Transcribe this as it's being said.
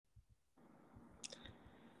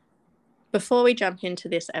Before we jump into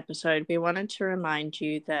this episode, we wanted to remind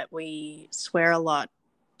you that we swear a lot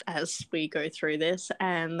as we go through this,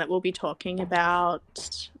 and that we'll be talking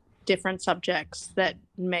about different subjects that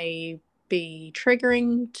may be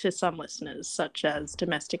triggering to some listeners, such as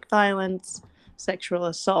domestic violence, sexual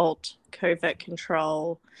assault, covert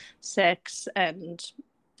control, sex, and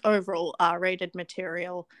overall R-rated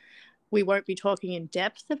material. We won't be talking in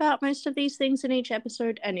depth about most of these things in each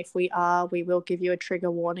episode, and if we are, we will give you a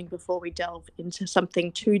trigger warning before we delve into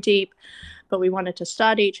something too deep. But we wanted to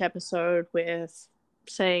start each episode with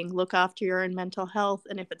saying, look after your own mental health,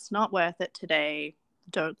 and if it's not worth it today,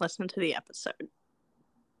 don't listen to the episode.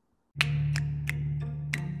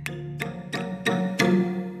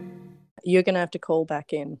 You're gonna have to call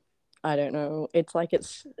back in. I don't know. It's like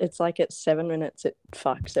it's 7 minutes. It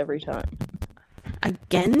fucks every time.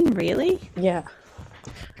 Again, really? Yeah.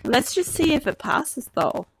 Let's just see if it passes,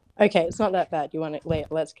 though. Okay, it's not that bad. You want it?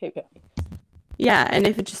 Let's keep going. Yeah, and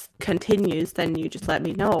if it just continues, then you just let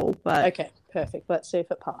me know. But okay, perfect. Let's see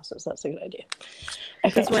if it passes. That's a good idea.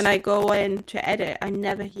 Because when I go in to edit, I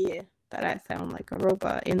never hear that I sound like a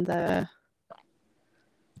robot in the...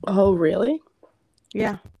 Oh, really?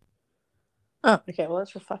 Yeah. Oh, okay. Well,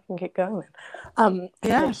 let's just fucking get going then.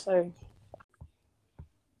 Yeah. Okay, so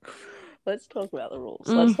let's talk about the rules.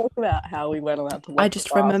 Let's talk about how we weren't allowed to watch. I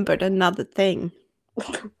just remembered another thing.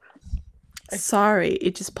 Sorry,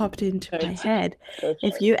 it just popped into my head.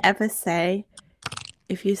 If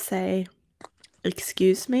you say,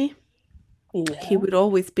 excuse me, he would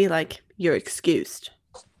always be like, you're excused.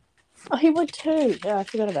 Oh, he would too. Yeah, I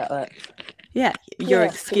forgot about that. Yeah, you're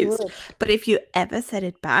excused. But if you ever said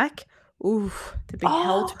it back, oof, there'd be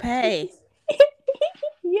hell to pay.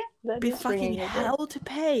 Yeah, that'd be fucking hell to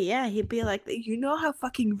pay. Yeah, he'd be like, you know how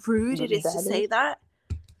fucking rude it is to say that?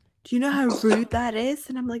 Do you know how rude that is?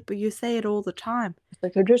 And I'm like, but you say it all the time. It's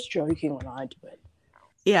like, I'm just joking when I do it.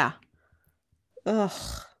 Yeah. Ugh.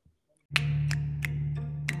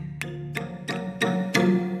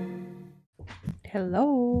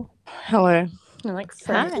 Hello. Hello. I'm like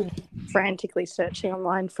frantically searching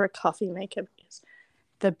online for a coffee maker because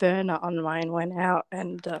the burner on mine went out,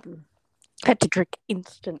 and had to drink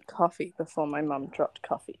instant coffee before my mum dropped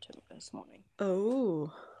coffee to me this morning.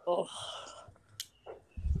 Oh.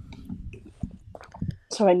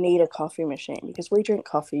 So I need a coffee machine because we drink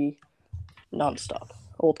coffee non-stop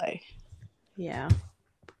all day. Yeah.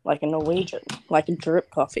 Like a Norwegian. Like a drip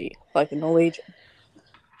coffee. Like a Norwegian.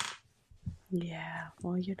 Yeah.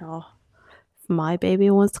 Well, you know, if my baby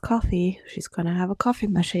wants coffee, she's going to have a coffee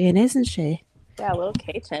machine, isn't she? Yeah, little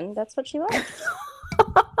Kaiten. That's what she wants.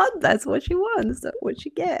 That's what she wants. That's what she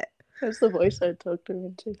get. That's the voice I talked to her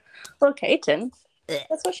into. Little Kaiten.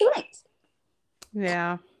 That's what she wants.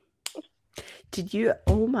 Yeah. Did you,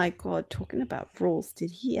 oh my god, talking about rules, did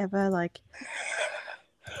he ever like...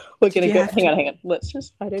 We're going to go, hang on. Let's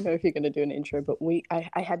just, I don't know if you're going to do an intro, but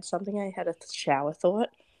I had a shower thought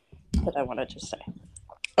that I wanted to say.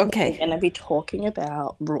 Okay. We're going to be talking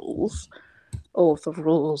about rules, all of the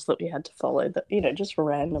rules that we had to follow, that, you know, just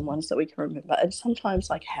random ones that we can remember. And sometimes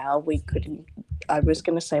like how we couldn't, I was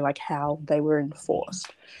going to say like how they were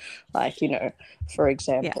enforced. Like, you know, for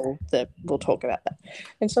example, we'll talk about that.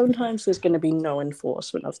 And sometimes there's going to be no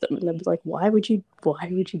enforcement of them. And they'll be like, why would you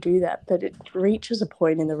do that? But it reaches a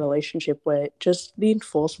point in the relationship where just the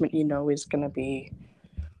enforcement, you know, is going to be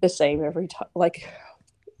the same every time. Like,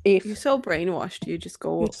 if you're so brainwashed, you just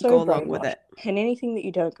go along with it. And anything that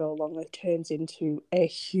you don't go along with turns into a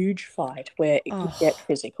huge fight where it could get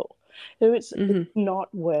physical. So it's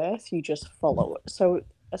not worth, you just follow it. So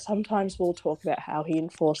sometimes we'll talk about how he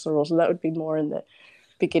enforced the rules, and that would be more in the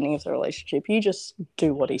beginning of the relationship. You just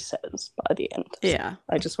do what he says by the end. Yeah. So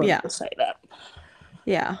I just wanted to say that.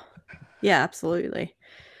 Yeah. Yeah, absolutely.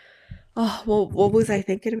 Oh, well, what was I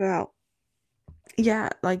thinking about? Yeah,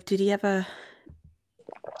 like, did he ever...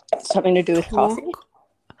 Something to do with coffee?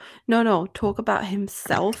 No, talk about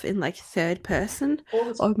himself in, like, third person?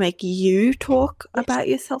 Or make you talk about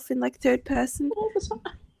yourself in, like, third person?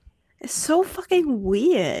 It's so fucking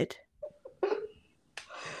weird.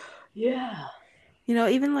 Yeah. You know,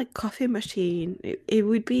 even, like, coffee machine, it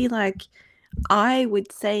would be, like, I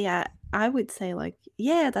would say, like,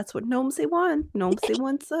 yeah, that's what Gnomesy wants. Gnomesy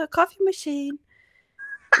wants a coffee machine.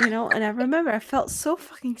 You know, and I remember I felt so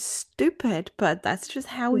fucking stupid, but that's just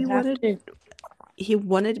how he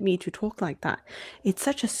wanted me to talk like that. It's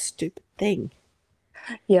such a stupid thing.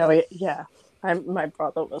 Yeah. My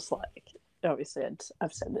brother was like, obviously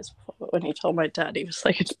I've said this before, but when he told my dad, he was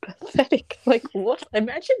like, it's pathetic. Like, what?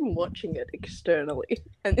 Imagine watching it externally,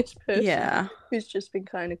 and this person who's just been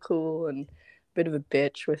kind of cool and bit of a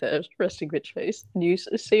bitch with her resting bitch face. And you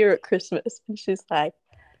see her at Christmas, and she's like,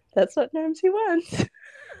 "That's what Gnomesy wants."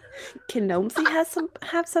 Can Gnomesy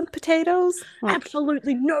have some potatoes? Like,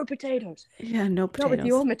 absolutely no potatoes. Yeah, no potatoes. Not with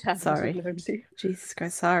your metabolism, Sorry. Gnomesy. Jesus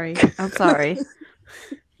Christ, sorry. I'm sorry.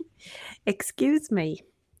 Excuse me.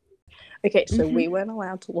 Okay, so we weren't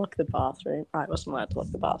allowed to lock the bathroom. I wasn't allowed to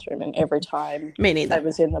lock the bathroom, and every time Me neither. I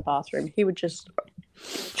was in the bathroom, he would just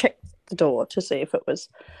check the door to see if it was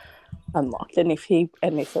unlocked, and if it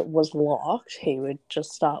was locked, he would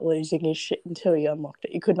just start losing his shit until he unlocked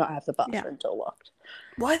it. You could not have the bathroom door locked.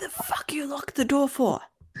 Why the fuck you lock the door for?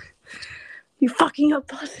 You fucking got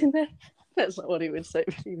boss in there. That's not what he would say,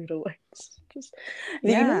 but he would always just.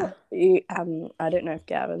 I don't know if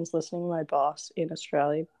Gavin's listening. My boss in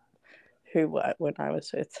Australia, who when I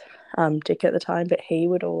was with Dick at the time, but he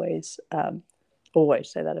would always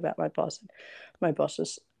say that about my boss. My boss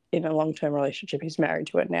is in a long-term relationship. He's married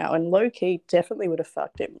to her now, and low-key definitely would have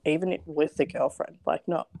fucked him, even with the girlfriend. Like,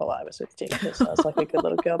 not while I was with Dick, because I was like a good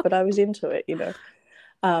little girl, but I was into it, you know.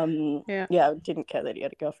 I didn't care that he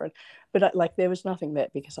had a girlfriend, but there was nothing there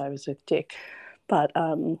because I was with Dick. But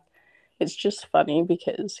it's just funny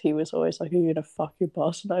because he was always like, "Are you gonna fuck your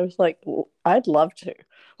boss?" And I was like, well, "I'd love to."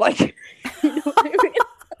 Like, you know what I mean?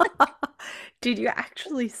 Did you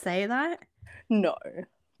actually say that? No,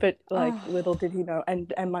 but little did he know.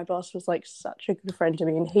 And my boss was like such a good friend to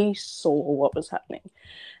me, and he saw what was happening.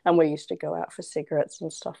 And we used to go out for cigarettes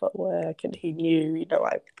and stuff at work, and he knew, you know,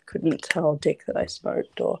 I couldn't tell Dick that I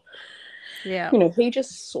smoked, or you know, he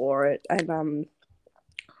just saw it and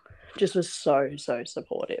just was so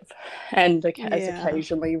supportive, and has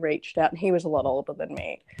occasionally reached out. And he was a lot older than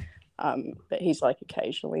me, but he's like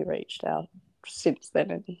occasionally reached out since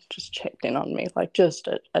then and just checked in on me, like just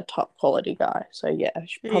a top quality guy. So I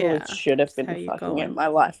probably should have been fucking in my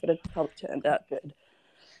life, but it probably turned out good.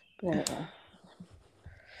 Anyway.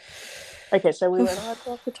 Okay, so we went out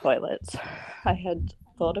to the toilets. I had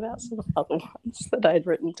thought about some other ones that I'd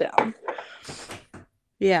written down.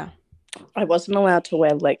 Yeah. I wasn't allowed to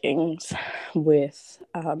wear leggings with,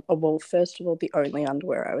 first of all, the only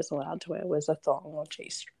underwear I was allowed to wear was a thong or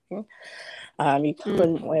G-string. You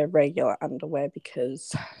couldn't wear regular underwear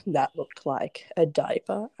because that looked like a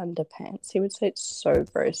diaper under pants. He would say it's so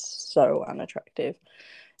gross, so unattractive.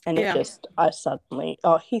 And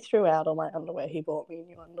he threw out all my underwear. He bought me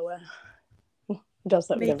new underwear. He does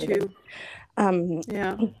that with everything. Me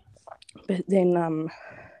too. But then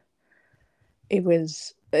it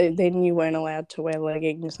was... Then you weren't allowed to wear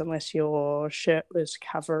leggings unless your shirt was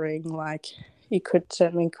covering, like, you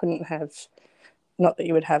couldn't have, not that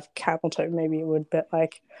you would have camel toe, maybe you would, but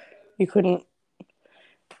like you couldn't,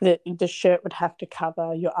 the shirt would have to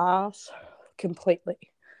cover your ass completely.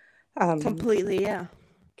 Completely. You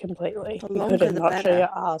couldn't not show your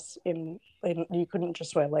ass you couldn't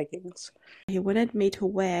just wear leggings. He wanted me to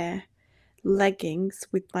wear leggings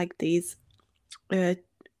with like these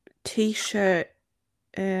t-shirt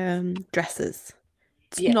dresses.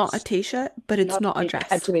 It's not a t-shirt, but it's not a dress.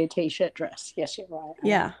 It had to be a t-shirt dress. Yes, you're right.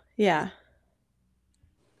 Yeah.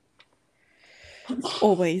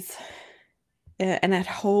 Always. And at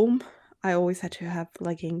home, I always had to have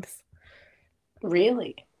leggings.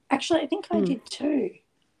 Really? Actually, I think I did too.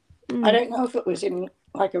 I don't know if it was in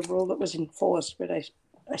like a rule that was enforced, but I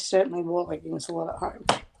certainly wore leggings a lot at home.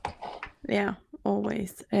 Yeah,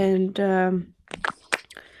 always. And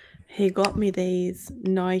he got me these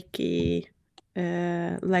Nike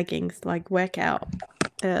leggings, like workout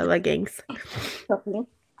leggings. Okay.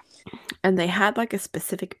 And they had like a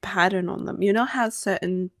specific pattern on them. You know how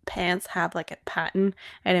certain pants have like a pattern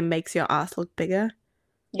and it makes your ass look bigger?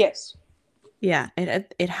 Yes. Yeah,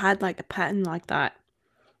 it had like a pattern like that.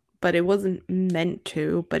 But it wasn't meant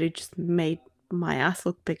to, but it just made my ass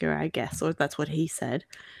look bigger, I guess, or that's what he said.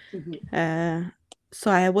 Mm-hmm.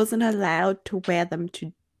 So I wasn't allowed to wear them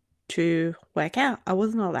to work out. I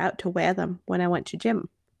wasn't allowed to wear them when I went to gym.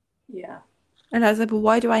 Yeah. And I was like, well,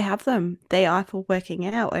 why do I have them? They are for working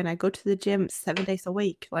out, and I go to the gym 7 days a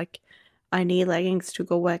week. Like, I need leggings to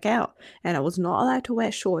go work out. And I was not allowed to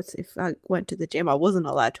wear shorts if I went to the gym. I wasn't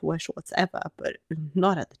allowed to wear shorts ever, but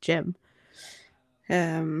not at the gym.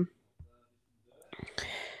 And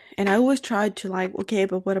I always tried to like, okay,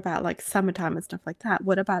 but what about like summertime and stuff like that?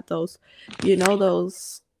 What about those,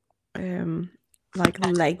 those like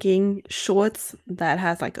legging shorts that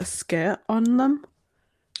has like a skirt on them?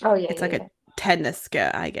 Oh yeah. It's like a tennis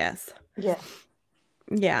skirt, I guess. Yeah.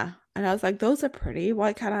 Yeah. And I was like, those are pretty.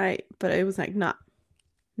 Why can't I? But it was like, nah.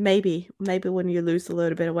 Maybe when you lose a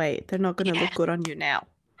little bit of weight, they're not going to look good on you now.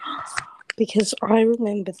 Because I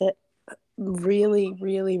remember that really,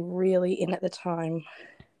 really, really in at the time,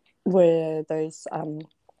 were those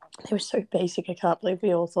they were so basic. I can't believe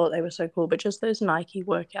we all thought they were so cool, but just those Nike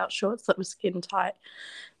workout shorts that were skin tight.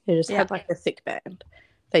 They just Yeah. had like a thick band.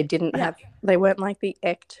 They didn't Yeah. have, they weren't like the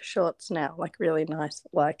Ect shorts now, like really nice,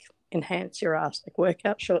 like enhance your ass. Like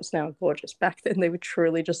workout shorts now are gorgeous. Back then they were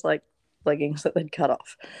truly just like leggings that they'd cut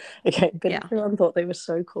off. Okay, but Yeah. everyone thought they were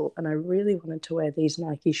so cool, and I really wanted to wear these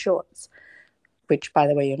Nike shorts, which, by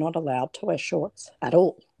the way, you're not allowed to wear shorts at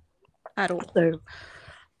all. At all. So,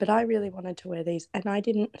 but I really wanted to wear these, and I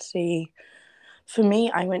didn't see. For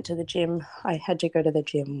me, I went to the gym. I had to go to the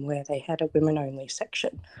gym where they had a women-only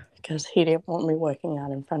section because he didn't want me working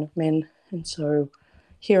out in front of men, and so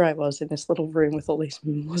here I was in this little room with all these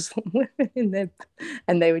Muslim women in there,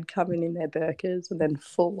 and they would come in their burqas and then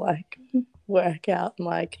full like workout and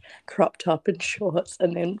like crop top and shorts,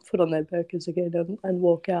 and then put on their burqas again and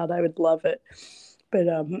walk out. I would love it, but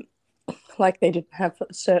like they didn't have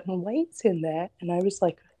certain weights in there, and I was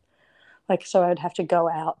like so I'd have to go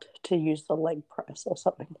out to use the leg press or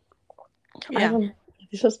something. Yeah.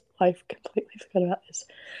 I completely forgot about this,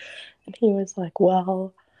 and he was like,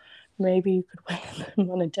 well, maybe you could wear them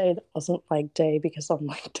on a day that wasn't leg day, because on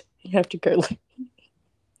leg day you have to go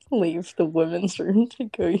leave the women's room to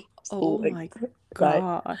go use the leg. My Right?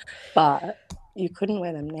 God. But you couldn't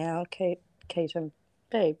wear them now, Kate and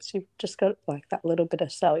babes. You've just got like that little bit of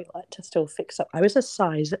cellulite to still fix up. I was a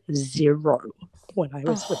size 0 when I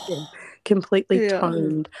was with him, completely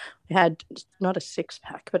toned. I had not a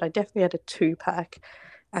 6-pack, but I definitely had a 2-pack,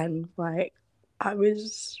 and like I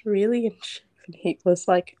was really in shape. And he was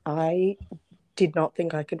like, I did not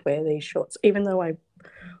think I could wear these shorts, even though I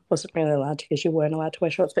wasn't really allowed to, because you weren't allowed to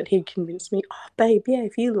wear shorts. But he convinced me, oh, babe, yeah,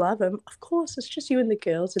 if you love them, of course, it's just you and the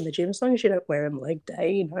girls in the gym, as long as you don't wear them leg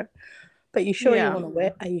day, you know. But you sure you want to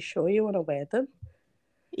wear? Are you sure you want to wear them?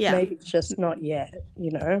 Yeah. Maybe it's just not yet,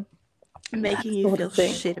 you know. Making you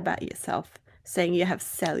feel shit about yourself, saying you have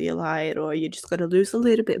cellulite or you just got to lose a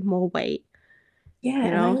little bit more weight. Yeah, you know?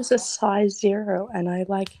 and I was a size 0, and I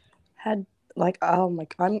like had like, oh my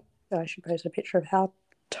God, I should post a picture of how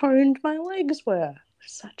toned my legs were.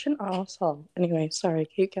 Such an asshole. Anyway, sorry,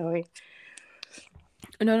 keep going.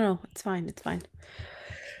 No, it's fine. It's fine.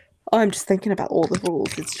 Oh, I'm just thinking about all the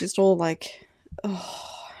rules. It's just all like, the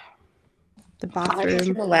bathroom. I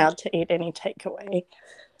wasn't allowed to eat any takeaway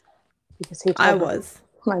because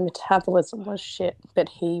my metabolism was shit, but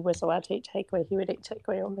he was allowed to eat takeaway. He would eat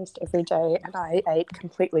takeaway almost every day, and I ate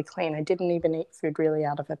completely clean. I didn't even eat food really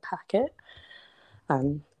out of a packet.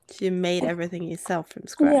 So you made everything yourself from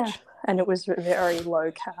scratch. Yeah, and it was very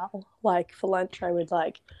low cal. Like for lunch, I would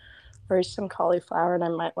like roast some cauliflower, and I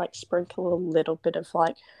might like sprinkle a little bit of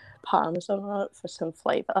like parmesan on it for some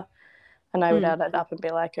flavor, and I would add it up and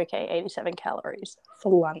be like, okay, 87 calories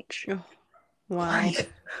for lunch. Oh, wow.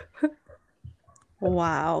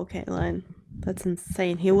 Wow, Caitlin. That's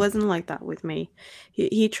insane. He wasn't like that with me.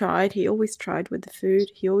 He tried. He always tried with the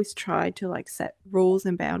food. He always tried to like set rules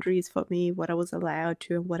and boundaries for me, what I was allowed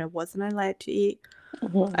to and what I wasn't allowed to eat.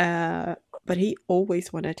 But he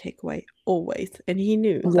always wanted takeaway, always. And he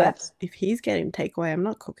knew that if he's getting takeaway, I'm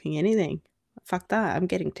not cooking anything. Fuck that. I'm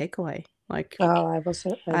getting takeaway. Like, I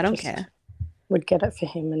wasn't. I don't care. Would get it for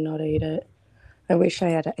him and not eat it. I wish I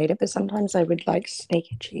had ate it, but sometimes I would like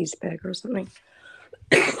sneak a cheeseburger or something.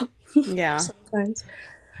 Yeah. Sometimes.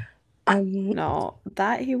 No,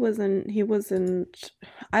 that he wasn't.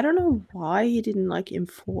 I don't know why he didn't like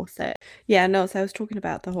enforce it. Yeah, no, so I was talking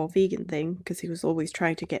about the whole vegan thing because he was always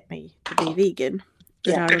trying to get me to be vegan.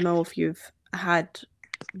 Yeah. And I don't know if you've had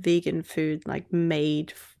vegan food like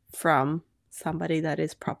made from somebody that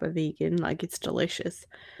is proper vegan. Like, it's delicious.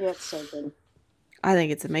 Yeah, it's so good. I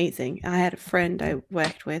think it's amazing. I had a friend I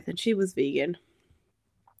worked with and she was vegan.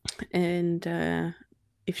 And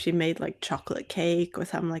if she made like chocolate cake or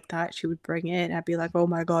something like that, she would bring it. I'd be like, oh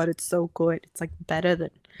my God, it's so good. It's like better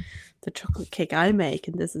than the chocolate cake I make,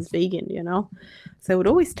 and this is vegan, you know? So I would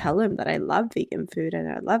always tell him that I love vegan food and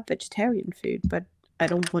I love vegetarian food, but I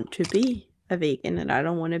don't want to be a vegan and I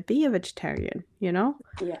don't want to be a vegetarian, you know?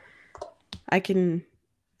 Yeah. I can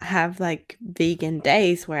have like vegan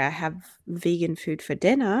days where I have vegan food for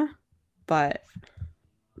dinner, but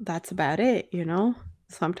that's about it, you know?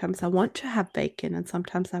 Sometimes I want to have bacon and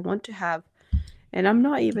sometimes I want to have, and I'm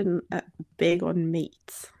not even big on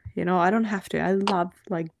meats, you know, I don't have to. I love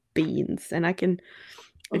like beans, and I can,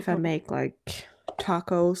 if I make like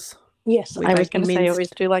tacos. Yes, I was going to say I always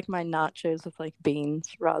do like my nachos with like beans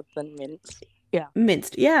rather than minced. Yeah.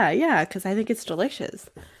 Minced, yeah, because I think it's delicious.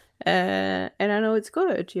 And I know it's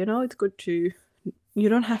good, you know, it's good to, you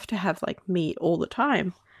don't have to have like meat all the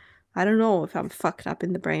time. I don't know if I'm fucked up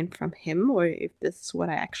in the brain from him or if this is what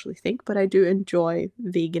I actually think, but I do enjoy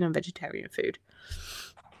vegan and vegetarian food.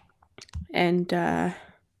 And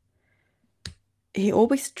he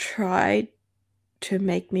always tried to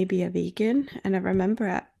make me be a vegan. And I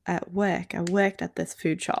remember at work, I worked at this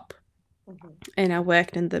food shop. And I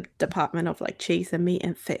worked in the department of like cheese and meat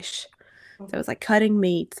and fish. So it was like cutting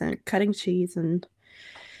meats and cutting cheese and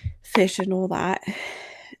fish and all that.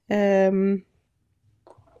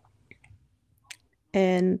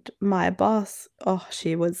 And my boss, oh,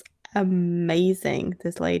 she was amazing.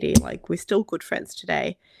 This lady, like, we're still good friends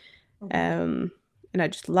today. And I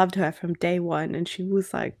just loved her from day one. And she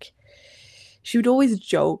was like, she would always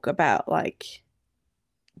joke about like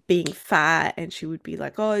being fat, and she would be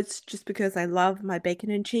like, oh, it's just because I love my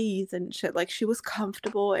bacon and cheese and shit. Like, she was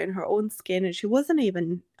comfortable in her own skin, and she wasn't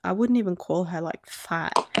even, I wouldn't even call her like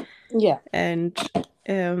fat. Yeah. And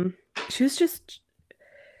she was just,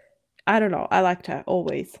 I don't know, I liked her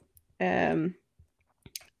always. And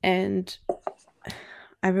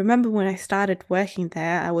I remember when I started working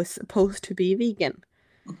there, I was supposed to be vegan.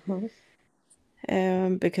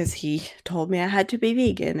 Because he told me I had to be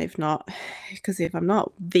vegan. If I'm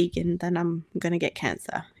not vegan, then I'm gonna get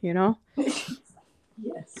cancer, you know?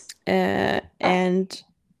 Yes. And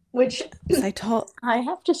which I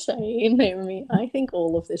have to say, Naomi, I think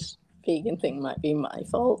all of this vegan thing might be my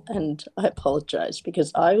fault, and I apologize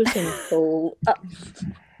because I was in full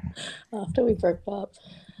after we broke up,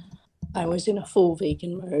 I was in a full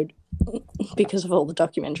vegan mode because of all the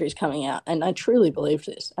documentaries coming out, and I truly believed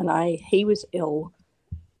this. And he was ill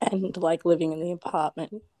and like living in the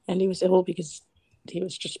apartment, and he was ill because he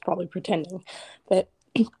was just probably pretending, but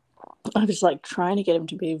I was like trying to get him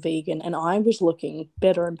to be vegan, and I was looking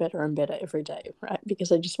better and better and better every day, right?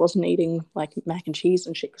 Because I just wasn't eating like mac and cheese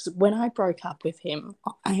and shit. Because when I broke up with him,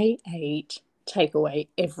 I ate takeaway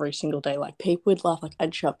every single day. Like, people would laugh. Like,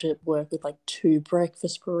 I'd show up to work with like 2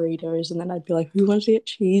 breakfast burritos, and then I'd be like, who wants to get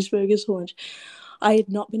cheeseburgers for lunch? I had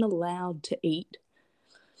not been allowed to eat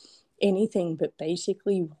anything but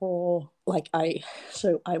basically raw. Like,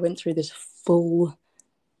 so I went through this full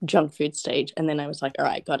junk food stage, and then I was like, all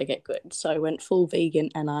right, gotta get good. So I went full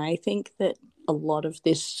vegan, and I think that a lot of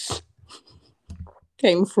this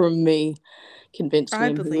came from me convincing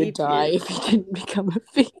him he would die if he didn't become a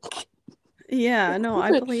vegan. Yeah, no,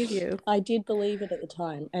 I believe you. I did believe it at the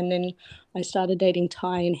time. And then I started dating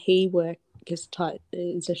Ty, and he worked, because Ty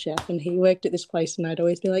is a chef, and he worked at this place, and I'd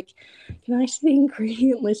always be like, can I see the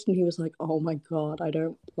ingredient list? And he was like, oh my God, I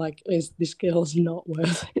don't, like, this girl's not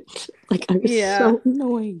worth it. Like, I was so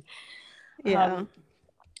annoying. Yeah.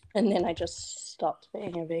 And then I just stopped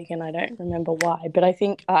being a vegan. I don't remember why, but I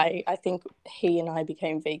think he and I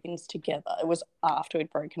became vegans together. It was after we'd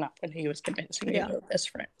broken up, when he was convincing me we were best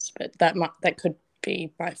friends. But that could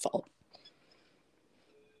be my fault.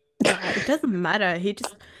 It doesn't matter.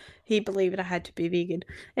 He believed I had to be vegan,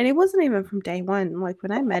 and it wasn't even from day one. Like,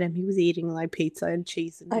 when I met him, he was eating like pizza and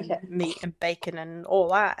cheese and meat and bacon and all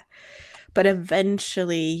that. But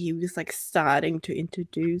eventually, he was like starting to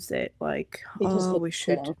introduce it, like, we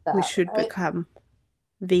should become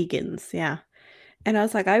vegans, yeah. And I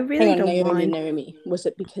was like, I really don't mind. Naomi, was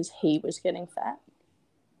it because he was getting fat?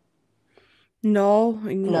 No,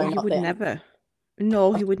 he would never.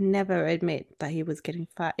 No, he would never admit that he was getting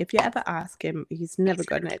fat. If you ever ask him, he's never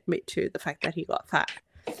going to admit to the fact that he got fat.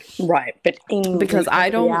 Right, but because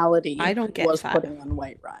reality, I don't get was fat. Putting on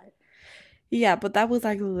weight, right? Yeah, but that was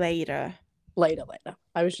like later. I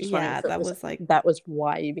was just wondering if that was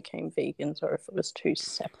why you became vegans, or if it was 2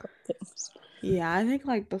 separate things. Yeah, I think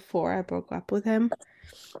like before I broke up with him,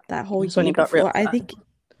 that whole year before, I think.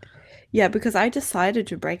 Yeah, because I decided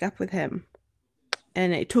to break up with him,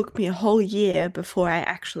 and it took me a whole year before I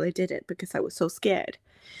actually did it because I was so scared.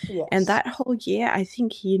 Yes. And that whole year, I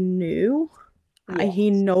think he knew. Yes.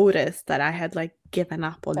 He noticed that I had like given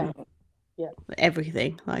up on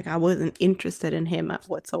everything. Like, I wasn't interested in him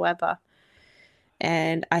whatsoever.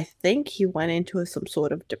 And I think he went into some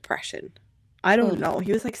sort of depression. I don't know.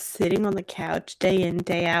 He was like sitting on the couch day in,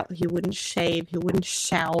 day out. He wouldn't shave. He wouldn't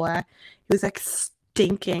shower. He was like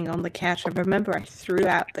stinking on the couch. I remember I threw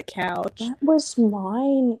out the couch. That was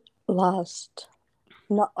mine I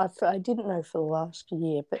didn't know for the last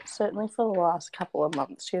year, but certainly for the last couple of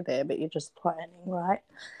months you're there, but you're just planning, right?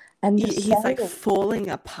 And he's like falling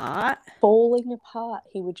apart.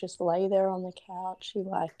 He would just lay there on the couch. He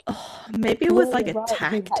like, maybe it was like a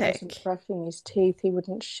tactic. He wasn't brushing his teeth. He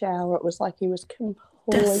wouldn't shower. It was like he was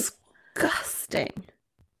completely disgusting.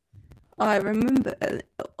 I remember.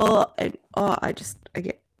 I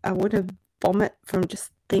want to vomit from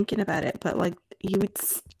just thinking about it. But like, he would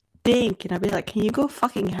stink, and I'd be like, can you go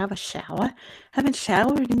fucking have a shower? Haven't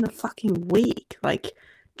showered in the fucking week. Like,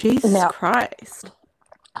 Jesus Now, Christ.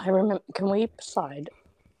 I remember, can we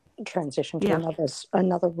transition to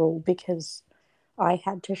another rule, because I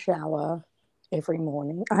had to shower every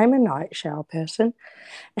morning. I'm a night shower person,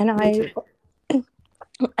 and Me too.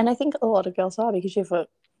 I think a lot of girls are, because you've got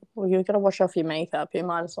to wash off your makeup. You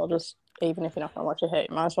might as well just, even if you're not going to wash your hair,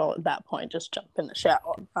 you might as well at that point just jump in the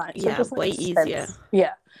shower, right? So Yeah, it just way makes easier. sense.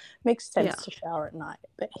 Yeah, makes sense to shower at night.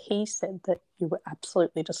 But he said that you were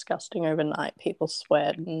absolutely disgusting overnight. People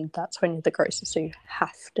sweat, and that's when you're the grossest. So you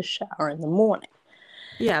have to shower in the morning.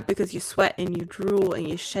 Yeah, because you sweat and you drool and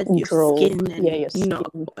you shed your skin and your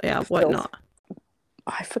skin, whatnot.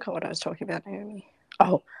 I forgot what I was talking about, Naomi.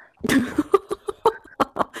 Oh.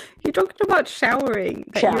 You're talking about showering.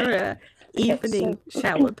 You're a evening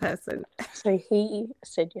shower person. So he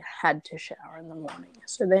said you had to shower in the morning.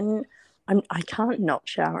 So then I can't not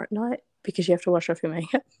shower at night, because you have to wash off your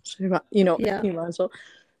makeup. So, you might as well.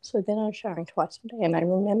 So then I was showering twice a day. And I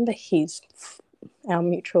remember our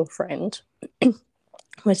mutual friend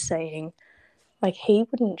was saying, like, he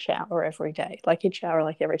wouldn't shower every day. Like, he'd shower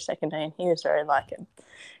like every second day. And he was very like,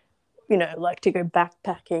 like to go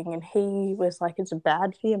backpacking. And he was like, it's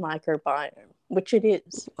bad for your microbiome, which it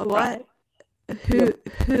is. What? Right?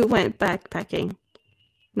 Who went backpacking?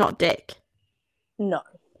 Not Dick. No,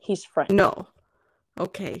 his friend. No.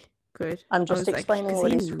 Okay, good. I'm just explaining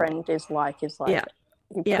what his friend is like. He's pretty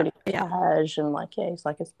cash, and he's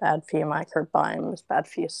like, it's bad for your microbiome, it's bad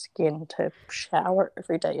for your skin to shower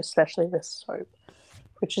every day, especially with soap,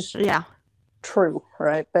 which is true,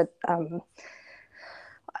 right? But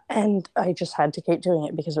and I just had to keep doing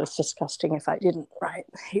it because it was disgusting if I didn't, right?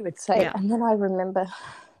 He would say. And then I remember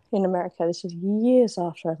in America, this is years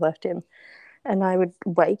after I left him, and I would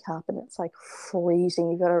wake up and it's like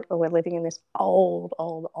freezing. We're living in this old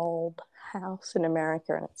house in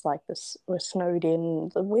America, and it's like this, we're snowed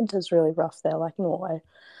in. The winter's really rough there, like Norway.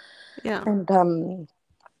 Yeah. And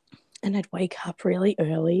I'd wake up really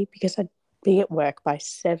early because I'd be at work by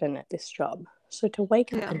 7 at this job. So to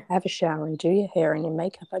wake up and have a shower and do your hair and your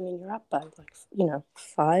makeup, I mean, you're up by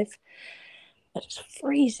 5. It's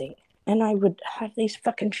freezing. And I would have these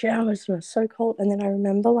fucking showers, and it was so cold. And then I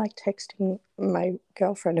remember texting my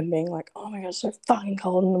girlfriend and being like, oh my God, it's so fucking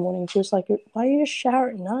cold in the morning. She was like, why do you just shower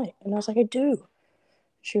at night? And I was like, I do.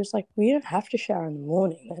 She was like, well, you don't have to shower in the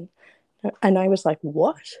morning then. And I was like,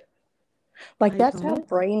 what? That's how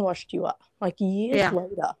brainwashed you are. Years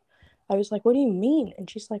later, I was like, what do you mean? And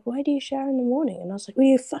she's like, why do you shower in the morning? And I was like, well,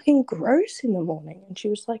 you're fucking gross in the morning. And she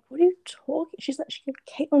was like, what are you talking? She's like,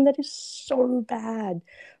 Caitlin, that is so bad.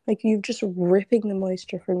 You're just ripping the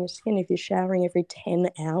moisture from your skin if you're showering every 10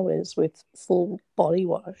 hours with full body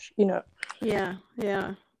wash, Yeah.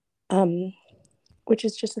 Which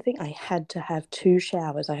is just the thing. I had to have 2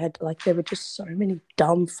 showers. I had there were just so many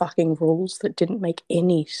dumb fucking rules that didn't make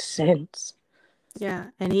any sense. Yeah,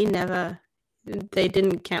 and they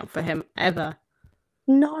didn't count for him ever.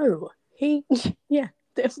 No, there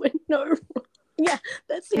were no. Yeah,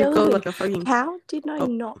 that's the other thing. How did I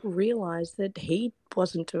not realize that he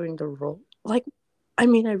wasn't doing the rule? What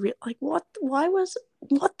the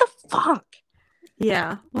fuck?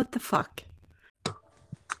 Yeah, what the fuck?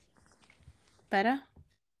 Better?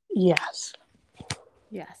 Yes.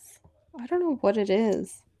 I don't know what it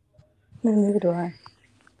is. No, neither do I.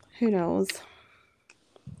 Who knows?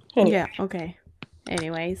 Anyway. Yeah, okay.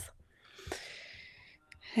 Anyways.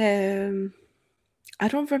 I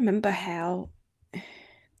don't remember how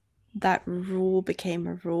that rule became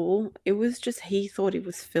a rule. It was just he thought it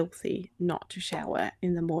was filthy not to shower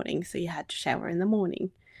in the morning, so you had to shower in the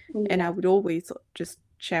morning. Yeah. And I would always just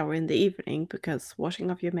shower in the evening, because washing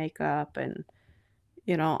off your makeup, and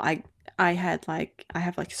I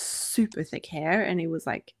have super thick hair, and it was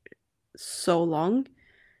so long.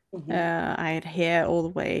 Mm-hmm. I had hair all the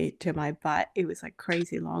way to my butt. It was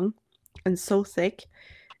crazy long and so thick.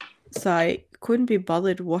 So I couldn't be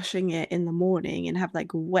bothered washing it in the morning and have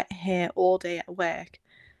wet hair all day at work.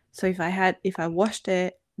 So if I washed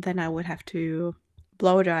it, then I would have to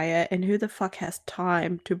blow dry it. And who the fuck has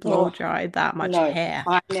time to blow dry that much hair?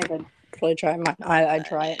 I never blow dry mine. I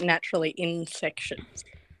dry it naturally in sections.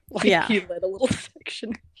 You let a little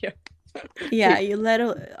section. Yeah, you let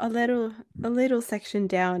a little section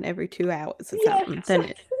down every 2 hours or something.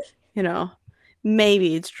 Then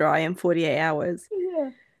maybe it's dry in 48 hours.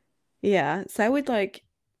 Yeah, so I would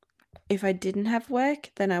if I didn't have work,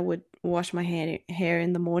 then I would wash my hair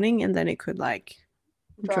in the morning, and then it could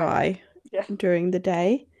dry during the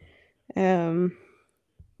day. But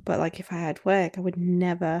if I had work, I would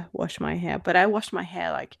never wash my hair. But I wash my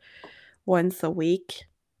hair once a week.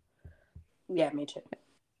 Yeah, me too.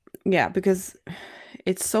 Yeah, because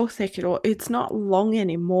it's so thick. It's not long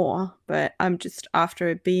anymore, but I'm just, after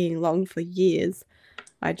it being long for years,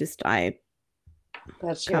 I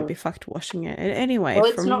can't be fucked washing it. Anyway, Well,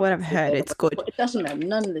 it's from not what I've heard, it's good. It doesn't matter.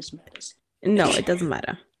 None of this matters. No, it doesn't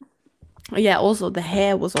matter. Yeah, also the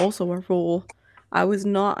hair was also a rule. I was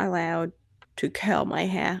not allowed to curl my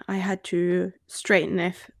hair. I had to straighten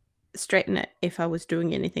it if I was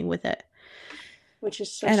doing anything with it. Which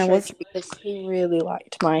is so strange because he really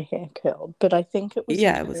liked my hair curled, but I think it was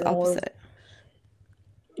it was opposite.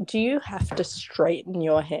 Do you have to straighten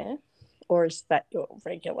your hair, or is that your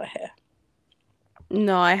regular hair?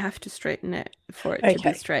 No, I have to straighten it for it to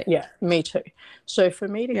be straight. Yeah, me too. So for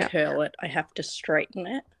me to curl it, I have to straighten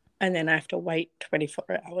it, and then I have to wait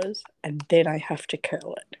 24 hours, and then I have to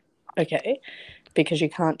curl it. Okay? Because you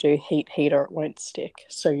can't do heat or it won't stick.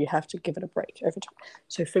 So you have to give it a break over time.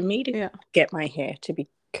 So for me to get my hair to be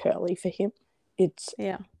curly for him, it's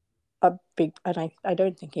a big, and I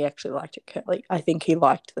don't think he actually liked it curly. I think he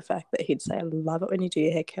liked the fact that he'd say, I love it when you do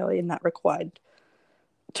your hair curly, and that required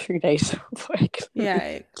 2 days of work.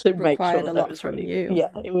 To make sure that it was from you.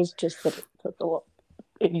 Yeah, it was just that it took a lot.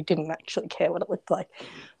 He didn't actually care what it looked like,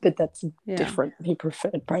 but that's different. He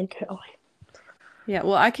preferred braid curly. Yeah,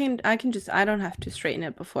 well, I don't have to straighten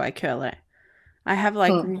it before I curl it. I have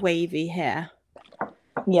like wavy hair.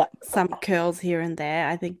 Yeah. Some curls here and there.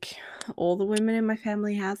 I think all the women in my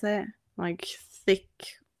family has it. Like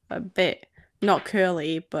thick, a bit, not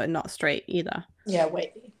curly, but not straight either. Yeah,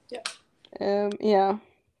 wavy. Yeah. Yeah.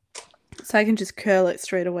 So I can just curl it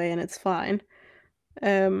straight away and it's fine.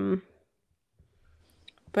 But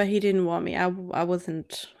he didn't want me. I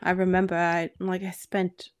wasn't. I remember I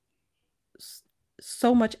spent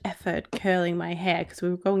so much effort curling my hair because we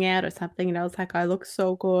were going out or something, and I was like, I look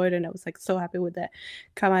so good, and I was like so happy with it.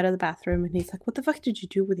 Come out of the bathroom and he's like, what the fuck did you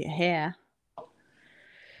do with your hair?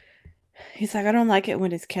 He's like, I don't like it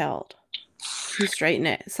when it's curled. You straighten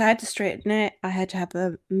it. So I had to straighten it. I had to have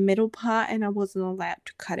a middle part, and I wasn't allowed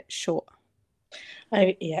to cut it short.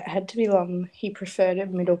 It had to be long. He preferred a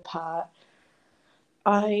middle part.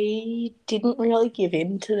 I didn't really give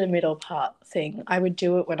in to the middle part thing. I would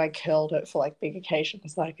do it when I curled it for like big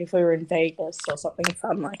occasions, like if we were in Vegas or something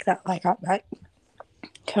fun like that. Like I might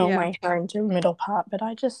curl my hair into a middle part, but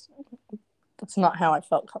that's not how I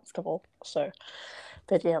felt comfortable. So,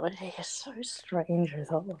 but yeah, but he is so strange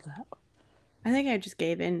with all of that. I think I just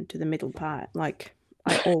gave in to the middle part. Like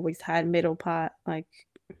I always had middle part, like,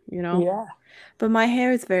 you know. Yeah. But my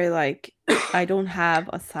hair is very like, I don't have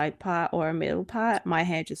a side part or a middle part. My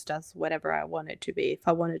hair just does whatever I want it to be. If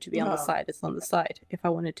I want it to be on the side, it's on the side. If I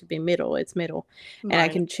want it to be middle, it's middle. And I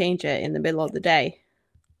can change it in the middle of the day.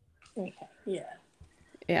 Okay. Yeah.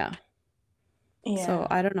 Yeah. So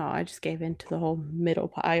I don't know. I just gave in to the whole middle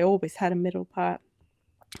part. I always had a middle part.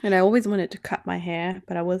 And I always wanted to cut my hair,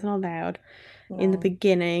 but I wasn't allowed. No. In the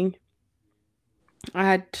beginning, I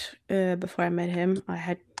had, before I met him, I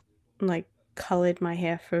had like colored my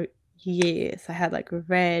hair for years. I had like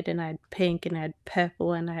red, and I had pink, and I had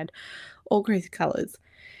purple, and I had all crazy colors.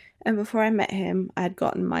 And before I met him, I had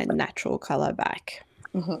gotten my natural color back.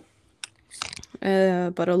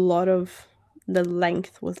 But a lot of the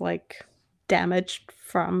length was like damaged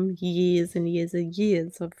from years and years and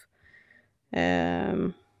years of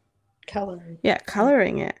coloring. Yeah,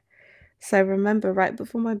 coloring it. So I remember right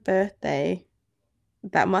before my birthday,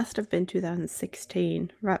 that must have been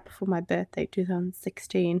 2016, right before my birthday,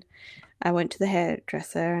 2016, I went to the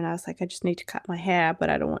hairdresser and I was like, I just need to cut my hair, but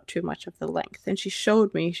I don't want too much of the length. And she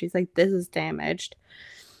showed me, she's like, this is damaged.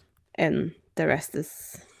 And the rest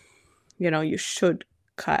is, you should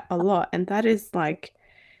cut a lot. And that is like,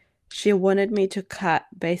 she wanted me to cut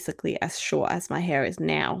basically as short as my hair is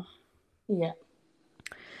now. Yeah.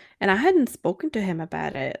 And I hadn't spoken to him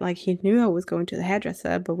about it. Like, he knew I was going to the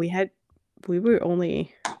hairdresser, but we were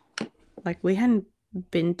only, like, we hadn't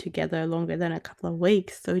been together longer than a couple of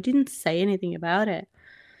weeks, so he didn't say anything about it.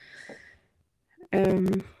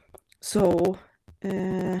 So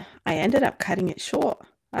I ended up cutting it short.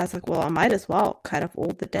 I was like, well, I might as well cut off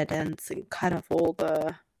all the dead ends and cut off all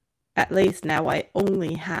the, at least now I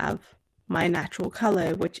only have my natural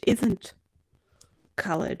color, which isn't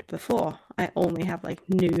colored before. I only have like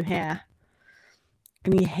new hair.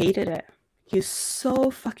 And he hated it. He was so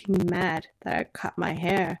fucking mad that I cut my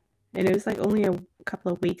hair. And it was like only a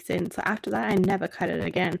couple of weeks in. So after that, I never cut it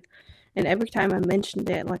again. And every time I mentioned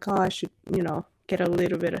it, like, oh, I should, get a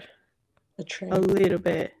little bit of a trim. A little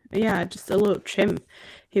bit. Yeah, just a little trim.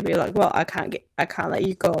 He'd be like, well, I can't let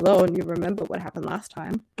you go alone. You remember what happened last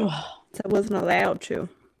time. So I wasn't allowed to.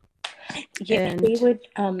 Yeah, and he would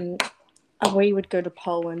we would go to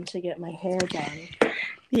Poland to get my hair done.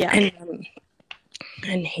 Yeah.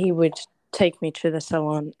 And he would take me to the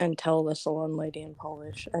salon and tell the salon lady in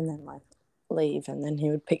Polish and then like leave, and then he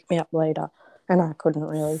would pick me up later. And I couldn't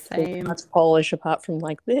really speak much Polish apart from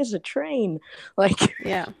like, there's a train. Like,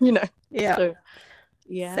 Yeah. you know. Yeah. So,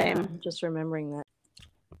 yeah. Same. I'm just remembering that.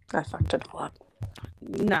 I fucked it all up.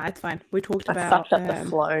 Nah, it's fine. We talked I about... fucked up the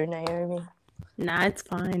flow, Naomi. Nah, it's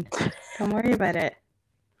fine. Don't worry about it.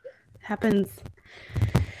 Happens.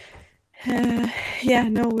 Yeah,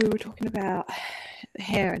 no, we were talking about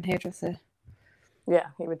hair and hairdresser. Yeah,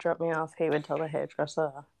 he would drop me off, he would tell the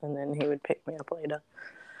hairdresser, and then he would pick me up later.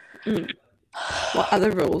 What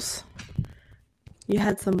other rules? You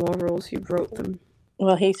had some more rules, you wrote them.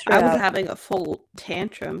 Well, he threw I was having a full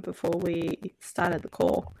tantrum before we started the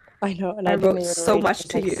call. I know, and I wrote so much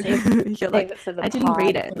to you. You're like, I didn't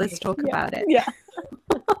read it. Let's talk about it. Yeah.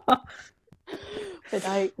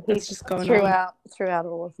 But he just going threw out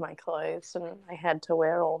all of my clothes, and I had to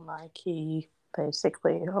wear all Nike,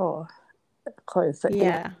 basically, clothes that he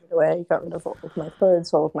wanted to wear. He got rid of all of my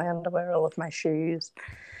clothes, all of my underwear, all of my shoes.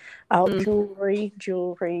 Jewelry.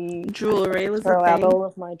 Jewelry was throw out all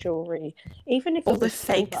of my jewelry, even if all it was the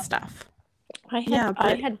fake silver. stuff. I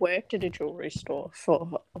had worked at a jewelry store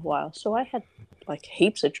for a while, so I had like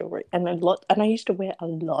heaps of jewelry and I used to wear a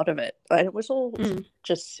lot of it, and it was all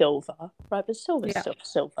just silver, right? But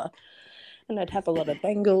silver, and I'd have a lot of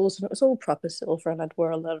bangles, and it was all proper silver, and I'd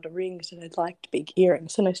wear a lot of rings, and I liked big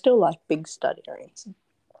earrings, and I still like big stud earrings,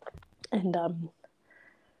 and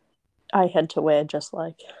I had to wear just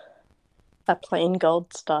like a plain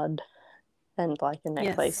gold stud and like a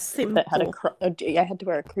necklace that had I had to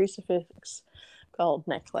wear a crucifix gold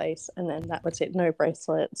necklace, and then that was it, no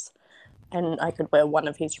bracelets, and I could wear one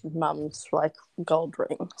of his mum's like gold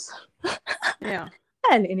rings. Yeah.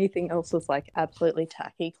 And anything else was like absolutely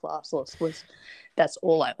tacky, classless. That's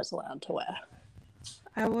all I was allowed to wear.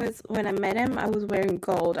 When I met him, I was wearing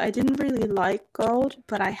gold. I didn't really like gold,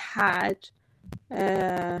 but I had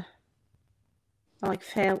like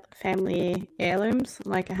family heirlooms.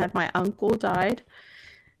 Like I had my uncle died,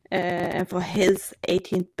 and for his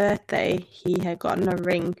 18th birthday, he had gotten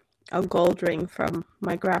a gold ring from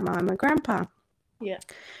my grandma and my grandpa. Yeah.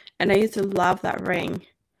 And I used to love that ring.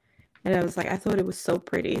 And I was like, I thought it was so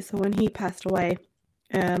pretty. So when he passed away,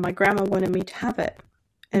 my grandma wanted me to have it.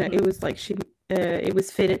 And it was like it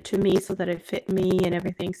was fitted to me so that it fit me and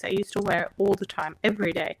everything. So I used to wear it all the time,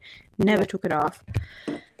 every day. Never took it off.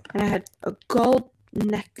 And I had a gold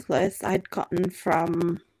necklace I'd gotten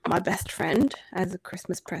from my best friend as a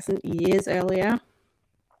Christmas present years earlier.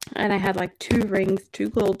 And I had like 2 rings, 2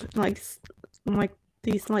 gold, like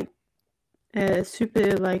these like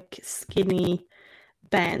super like skinny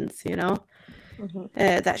bands, you know,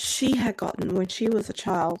 that she had gotten when she was a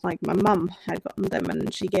child. Like my mum had gotten them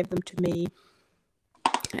and she gave them to me.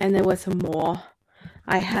 And there were some more.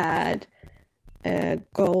 I had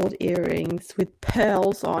gold earrings with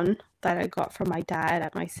pearls on that I got from my dad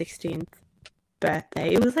at my 16th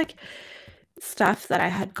birthday. It was like stuff that I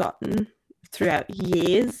had gotten throughout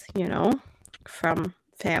years, you know, from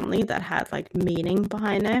family that had like meaning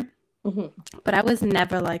behind it. But I was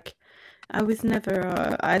never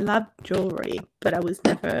I loved jewelry, but I was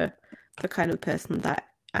never the kind of person that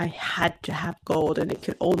I had to have gold and it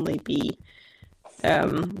could only be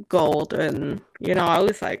gold. And, you know, I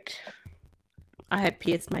was like, I had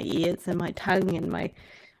pierced my ears and my tongue and my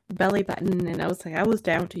belly button, and I was like, I was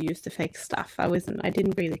down to use the fake stuff. I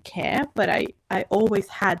didn't really care, but I always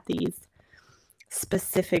had these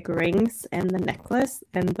specific rings and the necklace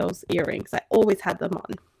and those earrings. I always had them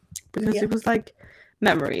on because it was like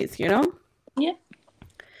memories, you know? Yeah.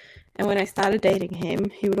 And when I started dating him,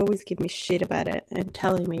 he would always give me shit about it and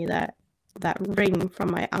telling me that ring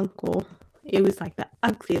from my uncle, it was like the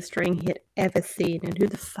ugliest ring he had ever seen, and who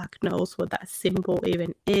the fuck knows what that symbol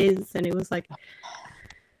even is. And it was like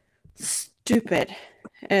stupid.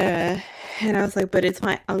 And I was like, but it's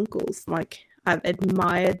my uncle's. Like, I've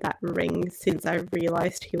admired that ring since I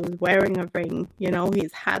realized he was wearing a ring. You know,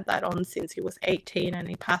 he's had that on since he was 18 and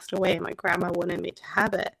he passed away, and my grandma wanted me to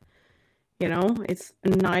have it. You know, it's a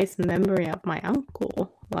nice memory of my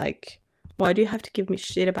uncle. Like, why do you have to give me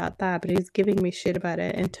shit about that? But he's giving me shit about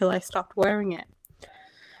it until I stopped wearing it.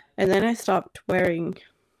 And then I stopped wearing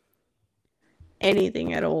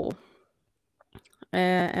anything at all.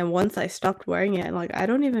 And once I stopped wearing it, like, I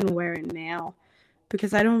don't even wear it now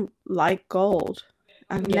because I don't like gold.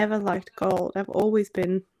 I've never liked gold. I've always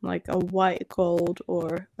been like a white gold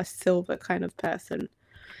or a silver kind of person.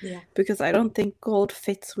 Yeah. Because I don't think gold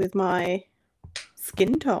fits with my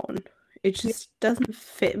skin tone. It just doesn't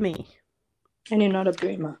fit me. And you're not a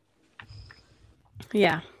boomer.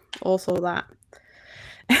 Yeah, also that.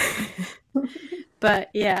 But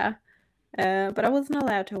yeah, but I wasn't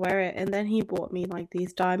allowed to wear it. And then he bought me like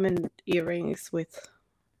these diamond earrings with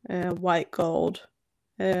white gold.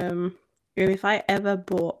 And if I ever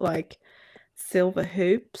bought like silver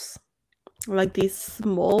hoops, like these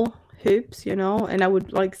small hoops, you know, and I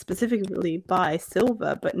would like specifically buy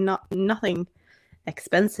silver, but nothing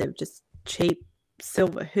expensive, just cheap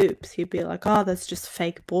silver hoops. He'd be like, "Oh, that's just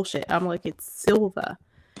fake bullshit." I'm like, "It's silver."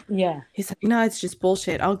 Yeah. He's like, "No, it's just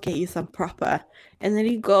bullshit. I'll get you some proper." And then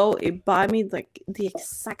he'd buy me like the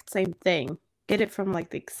exact same thing, get it from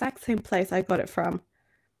like the exact same place I got it from,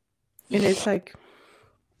 and it's like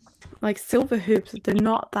silver hoops. They're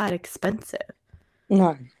not that expensive.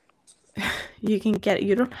 No. You can get.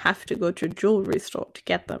 You don't have to go to a jewelry store to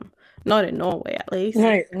get them. Not in Norway, at least.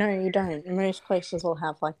 No, you don't. Most places will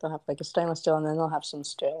have they'll have like a stainless steel, and then they'll have some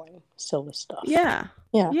sterling silver stuff. Yeah.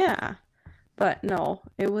 Yeah. Yeah. But no,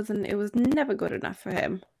 it wasn't. It was never good enough for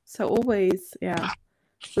him. So always, yeah.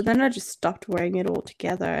 So then I just stopped wearing it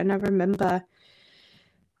altogether. And I remember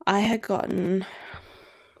I had gotten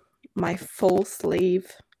my full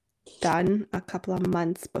sleeve done a couple of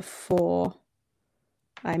months before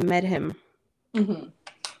I met him. Mm-hmm.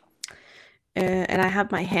 And I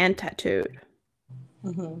have my hand tattooed.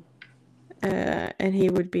 Mm-hmm. And he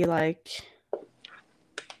would be like,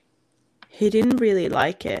 he didn't really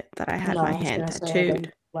like it that I had my hand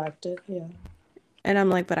tattooed. Liked it, yeah. And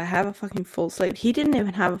I'm like, but I have a fucking full sleeve. He didn't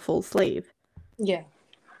even have a full sleeve. Yeah.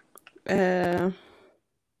 But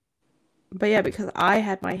yeah, because I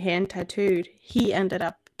had my hand tattooed, he ended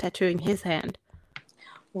up tattooing his hand.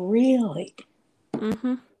 Really?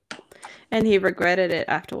 Mm-hmm. And he regretted it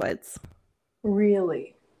afterwards.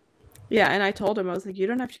 Really? Yeah, and I told him, I was like, you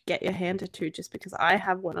don't have to get your hand tattooed just because I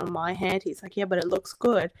have one on my hand. He's like, yeah, but it looks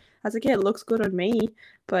good. I was like, yeah, it looks good on me.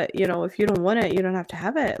 But, you know, if you don't want it, you don't have to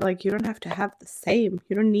have it. Like, you don't have to have the same.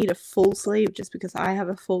 You don't need a full sleeve just because I have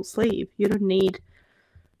a full sleeve. You don't need,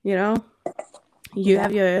 you know, you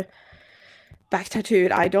have your back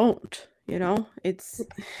tattooed. I don't, you know. It's,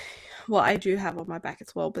 well, I do have on my back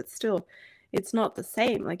as well, but still, it's not the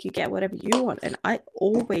same. Like, you get whatever you want. And I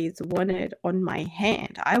always wanted on my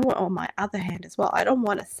hand. I want on my other hand as well. I don't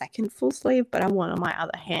want a second full sleeve, but I want on my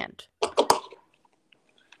other hand.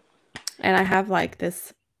 And I have like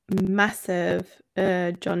this massive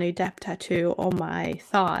Johnny Depp tattoo on my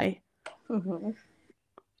thigh. Mm-hmm.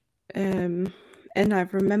 And I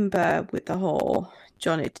remember with the whole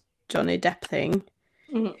Johnny Depp thing,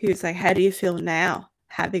 he was like, how do you feel now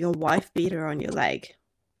having a wife beater on your leg?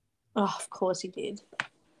 Oh, of course he did.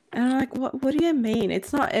 And I'm like, what do you mean?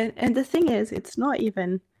 It's not, and the thing is, it's not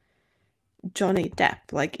even Johnny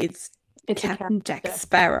Depp. Like, it's Captain Jack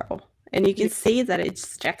Sparrow. And you can see that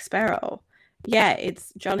it's Jack Sparrow. Yeah,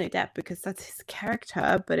 it's Johnny Depp because that's his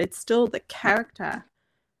character, but it's still the character.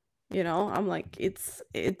 You know, I'm like, it's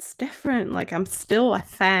different. Like, I'm still a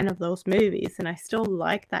fan of those movies, and I still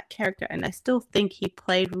like that character, and I still think he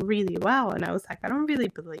played really well. And I was like, I don't really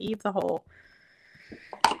believe the whole.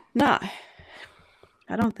 Nah,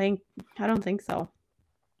 I don't think so.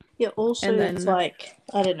 Yeah. Also, it's like,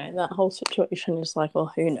 I don't know. That whole situation is like,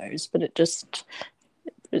 well, who knows? But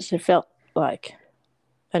it felt like.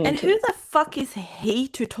 And who the fuck is he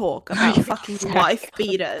to talk about fucking wife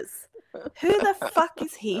beaters? Who the fuck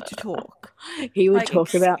is he to talk? He would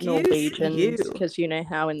talk about Norwegians because you know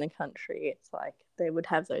how in the country it's like they would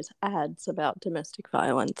have those ads about domestic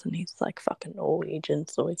violence, and he's like, fucking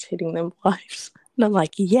Norwegians always hitting them wives. And I'm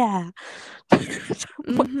like, yeah.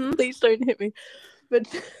 Please don't hit me. But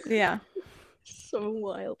yeah. So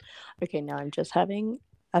wild. Okay, now I'm just having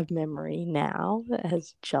a memory now that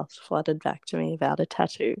has just flooded back to me about a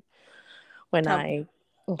tattoo. Okay.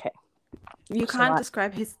 You can't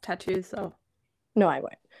describe his tattoos, though. No, I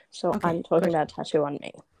won't. So okay, I'm talking about a tattoo on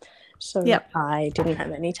me. So I didn't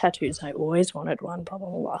have any tattoos. I always wanted one, blah, blah,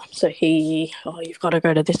 blah. So you've got to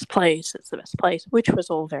go to this place. It's the best place, which was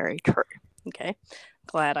all very true. Okay.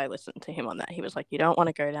 Glad I listened to him on that. He was like, you don't want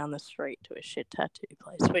to go down the street to a shit tattoo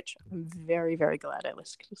place, which I'm very, very glad I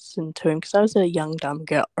listened to him because I was a young, dumb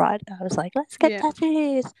girl, right? I was like, let's get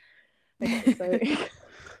tattoos. Okay,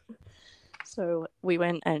 so we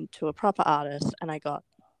went to a proper artist, and I got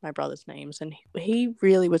my brother's names, and he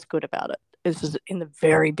really was good about it. This is in the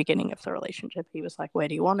very beginning of the relationship. He was like, where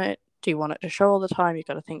do you want it? Do you want it to show all the time? You've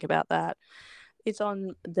got to think about that. It's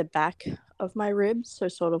on the back of my ribs, so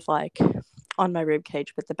sort of like on my rib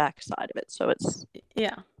cage, but the back side of it. So it's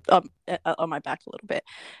on my back a little bit,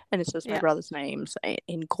 and it says my brother's names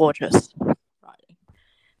in gorgeous writing,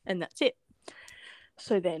 and that's it.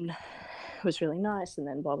 So then it was really nice, and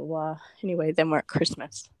then blah blah blah. Anyway, then we're at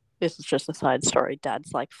Christmas, this is just a side story.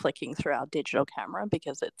 Dad's like flicking through our digital camera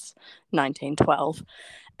because it's 1912.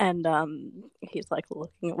 And he's like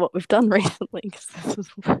looking at what we've done recently because this is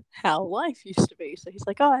how life used to be. So he's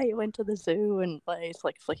like, oh, you went to the zoo, and he's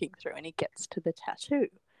like flicking through, and he gets to the tattoo.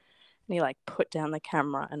 And he like put down the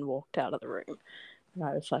camera and walked out of the room. And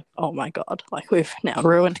I was like, oh my God, like we've now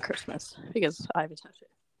ruined Christmas because I have a tattoo.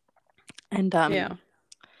 And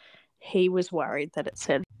he was worried that it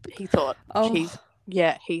said, he thought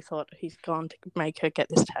he thought he's gone to make her get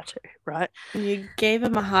this tattoo, right? You gave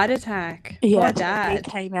him a heart attack. Yeah, Poor Dad.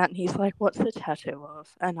 he came out and he's like, what's the tattoo of?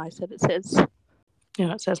 And I said, it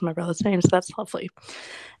says my brother's name, so that's lovely.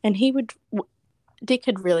 And Dick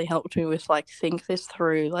had really helped me with like, think this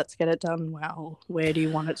through, let's get it done well, where do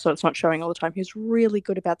you want it so it's not showing all the time. He was really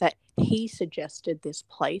good about that. He suggested this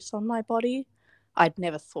place on my body. I'd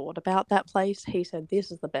never thought about that place. He said,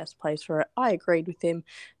 this is the best place for it. I agreed with him.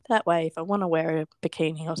 That way, if I want to wear a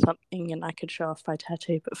bikini or something, and I could show off my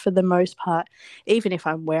tattoo. But for the most part, even if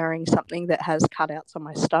I'm wearing something that has cutouts on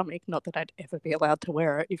my stomach, not that I'd ever be allowed to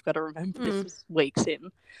wear it, you've got to remember this is weeks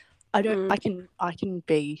in. I can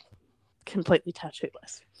be completely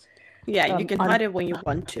tattooless. Yeah, you can hide it when you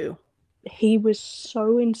want to. He was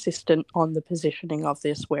so insistent on the positioning of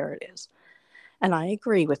this where it is. And I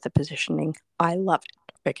agree with the positioning. I love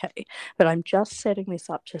it, okay? But I'm just setting this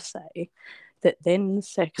up to say that then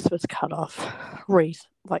sex was cut off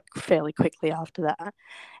like fairly quickly after that.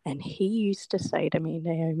 And he used to say to me,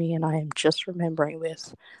 Naomi, and I am just remembering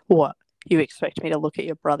this, what, you expect me to look at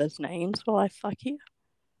your brother's names while I fuck you?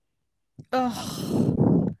 Oh.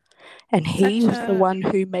 And he was the one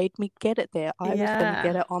who made me get it there. I was going to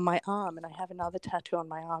get it on my arm, and I have another tattoo on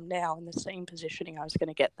my arm now in the same positioning. I was going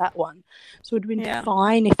to get that one. So it would have been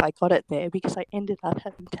fine if I got it there because I ended up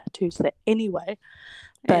having tattoos there anyway.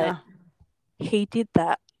 But he did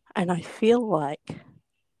that, and I feel like,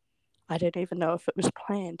 I don't even know if it was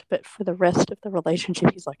planned, but for the rest of the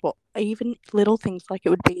relationship, he's like, well, even little things like it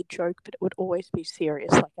would be a joke, but it would always be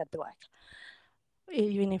serious. Like I'd be like,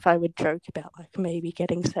 even if I would joke about like maybe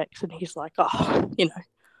getting sex, and he's like, oh,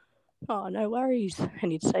 oh, no worries.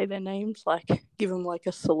 And he'd say their names, like give them like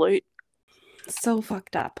a salute. So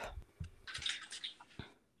fucked up.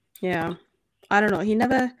 Yeah. I don't know. He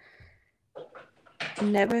never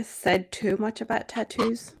said too much about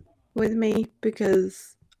tattoos with me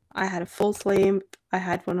because I had a full sleeve. I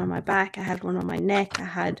had one on my back. I had one on my neck.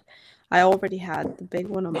 I already had the big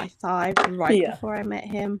one on my thigh before I met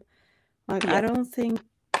him. Like, I don't think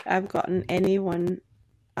I've gotten anyone.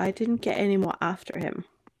 I didn't get any more after him.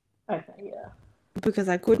 Okay, yeah. Because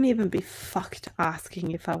I couldn't even be fucked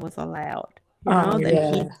asking if I was allowed.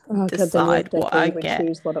 Then he'd decide what I get.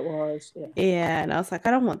 Choose what it was. Yeah, and I was like,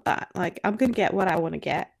 I don't want that. Like, I'm going to get what I want to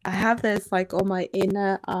get. I have this, like, on my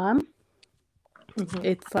inner arm. Mm-hmm.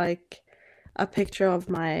 It's, like, a picture of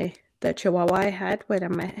the Chihuahua I had when I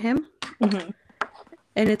met him. Mm-hmm.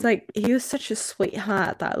 And it's like, he was such a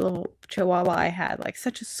sweetheart, that little Chihuahua I had, like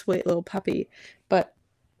such a sweet little puppy. But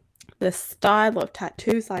the style of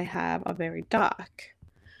tattoos I have are very dark.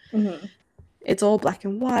 Mm-hmm. It's all black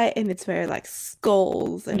and white, and it's very like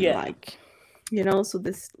skulls and like, so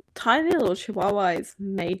this tiny little Chihuahua is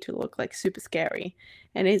made to look like super scary.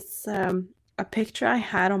 And it's a picture I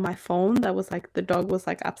had on my phone that was like, the dog was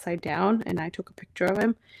like upside down, and I took a picture of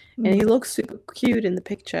him. Mm-hmm. And he looks super cute in the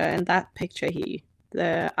picture, and that picture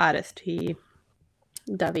the artist,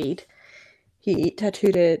 David, he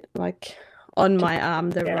tattooed it like on my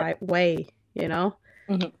arm the right way,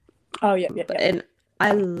 Mm-hmm. Oh, yeah. And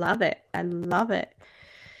I love it. And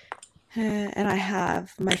I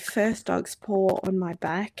have my first dog's paw on my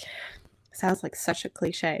back. Sounds like such a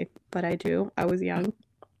cliche, but I do. I was young.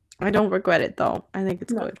 I don't regret it, though. I think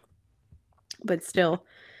it's good. But still,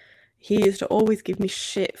 he used to always give me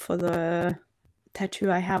shit for the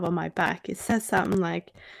tattoo I have on my back. It says something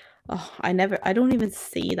like, oh, I don't even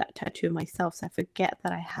see that tattoo myself, so I forget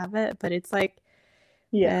that I have it. But it's like,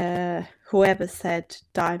 whoever said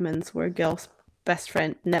diamonds were a girl's best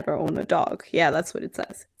friend never owned a dog. Yeah, that's what it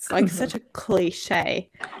says. It's like such a cliche.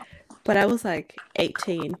 But I was like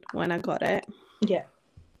 18 when I got it. Yeah.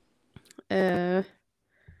 And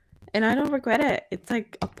I don't regret it. It's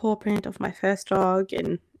like a paw print of my first dog,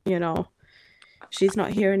 and she's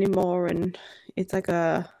not here anymore, and it's like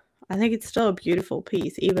I think it's still a beautiful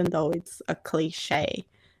piece, even though it's a cliche.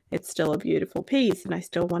 It's still a beautiful piece, and I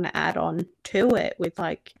still want to add on to it with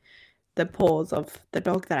like the paws of the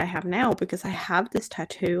dog that I have now, because I have this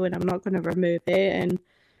tattoo and I'm not going to remove it, and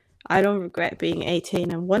I don't regret being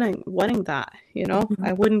 18 and wanting that, Mm-hmm.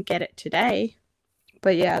 I wouldn't get it today.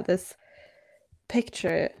 But yeah, this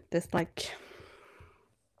picture, this like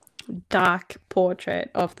dark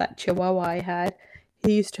portrait of that Chihuahua I had.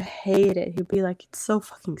 He used to hate it. He'd be like, it's so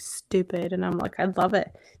fucking stupid. And I'm like, I love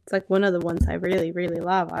it. It's like one of the ones I really, really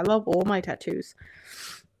love. I love all my tattoos.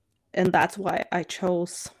 And that's why I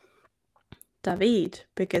chose David,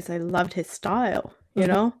 because I loved his style, you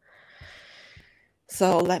know?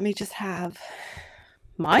 So let me just have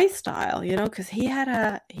my style, you know, because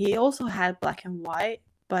he also had black and white,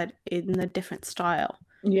 but in a different style.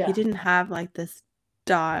 Yeah. He didn't have like this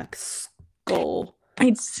dark skull.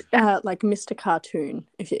 It's like Mr. Cartoon,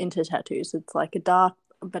 if you're into tattoos. It's like a dark,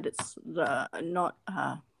 but it's not...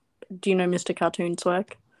 do you know Mr. Cartoon's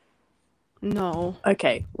work? No.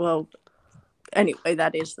 Okay, well, anyway,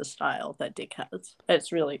 that is the style that Dick has.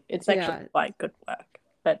 It's actually quite good work.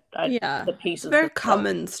 But the pieces... It's very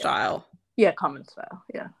common style. Yeah, common style,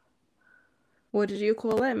 yeah. What did you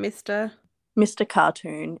call it, Mr.? Mr.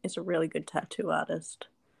 Cartoon is a really good tattoo artist.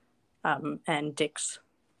 And Dick's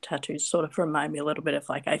tattoos sort of remind me a little bit of,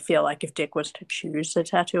 like, I feel like if Dick was to choose a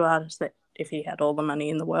tattoo artist, that if he had all the money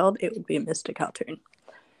in the world, it would be Mr. Cartoon.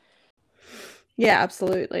 Yeah,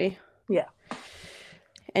 absolutely. Yeah.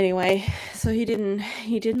 Anyway, so he didn't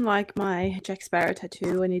like my Jack Sparrow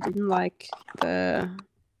tattoo, and he didn't like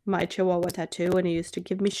my Chihuahua tattoo, and he used to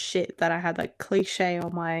give me shit that I had like cliche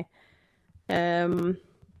on my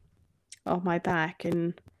back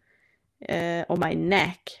and on my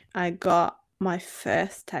neck. I got my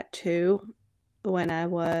first tattoo when I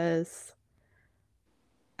was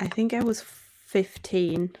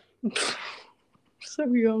 15.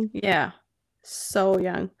 So young. Yeah, so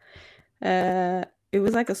young. It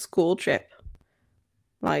was like a school trip.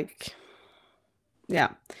 Like,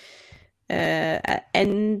 yeah. At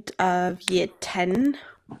end of year 10,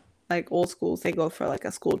 like all schools, they go for like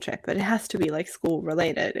a school trip, but it has to be like school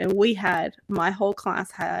related. And my whole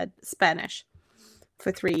class had Spanish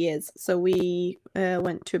for 3 years. So we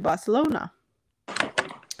went to Barcelona.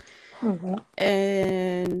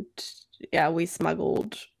 And yeah, we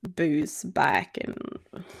smuggled booze back, and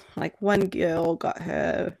like one girl got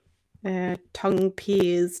her tongue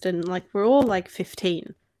pierced, and like we're all like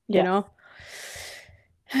 15, you know.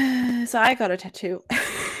 So I got a tattoo.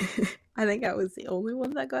 I think I was the only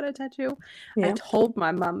one that got a tattoo. Yeah. I told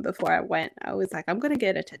my mum before I went, I was like, I'm gonna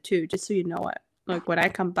get a tattoo, just so you know it. Like, when I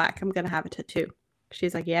come back, I'm gonna have a tattoo.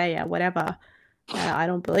 She's like, yeah, whatever. I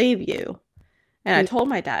don't believe you. And I told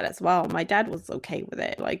my dad as well. My dad was okay with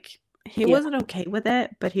it. Like, he wasn't okay with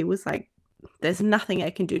it, but he was like, there's nothing I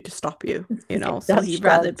can do to stop you, you know. So he'd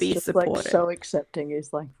rather be supportive. Like, so accepting.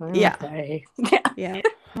 He's like, okay. Yeah.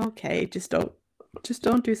 Okay, just don't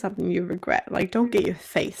do something you regret. Like, don't get your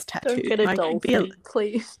face tattooed. Don't get a dolphin,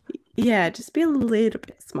 please. Yeah, just be a little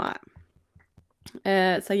bit smart.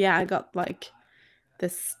 So yeah, I got like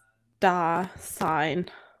this star sign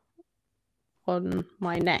on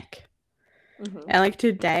my neck. And like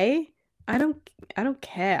today, I don't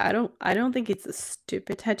care. I don't think it's a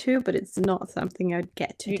stupid tattoo, but it's not something I'd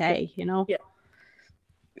get today, you know? Yeah.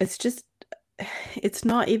 It's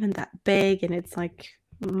not even that big, and it's like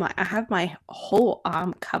I have my whole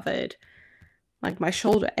arm covered. Like my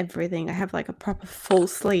shoulder, everything. I have like a proper full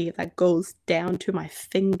sleeve that goes down to my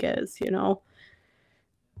fingers, you know?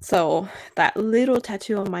 So that little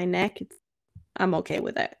tattoo on my neck, I'm okay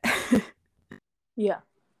with it. Yeah.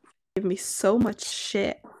 Give me so much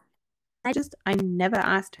shit. I never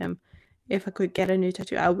asked him if I could get a new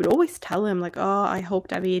tattoo. I would always tell him like, oh, I hope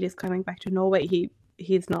David is coming back to Norway.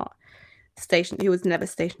 He's not stationed. He was never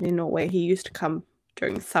stationed in Norway. He used to come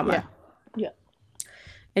during summer. Yeah.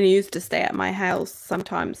 And he used to stay at my house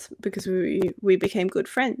sometimes because we became good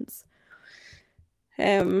friends.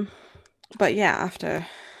 But yeah, after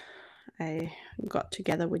I got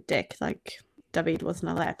together with Dick, like, David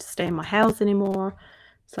wasn't allowed to stay in my house anymore.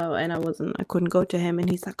 So, and I couldn't go to him, and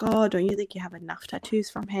he's like, oh, don't you think you have enough tattoos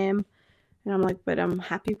from him? And I'm like, but I'm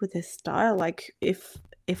happy with his style. Like, if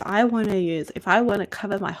I want to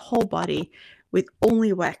cover my whole body with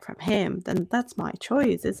only work from him, then that's my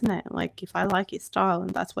choice, isn't it? Like, if I like his style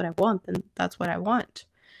and that's what I want, then that's what I want.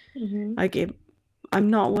 Like, I'm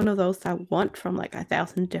not one of those that want from like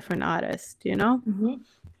 1,000 different artists, you know?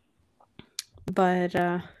 But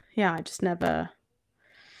yeah, I just never...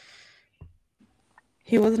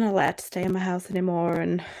 He wasn't allowed to stay in my house anymore,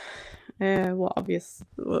 and obviously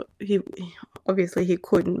he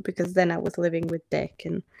couldn't, because then I was living with Dick,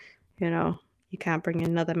 and you know, you can't bring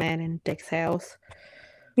another man in Dick's house.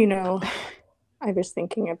 You know, I was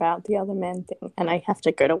thinking about the other man thing, and I have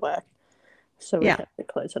to go to work, so we have to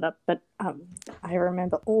close it up. But I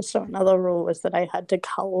remember also another rule was that I had to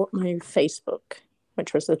cull my Facebook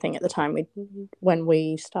which was the thing at the time. When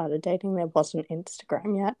we started dating, there wasn't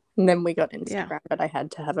Instagram yet. And then we got Instagram, but I had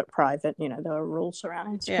to have it private. You know, there were rules around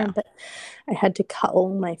Instagram, but I had to cut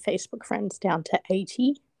all my Facebook friends down to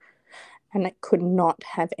 80. And I could not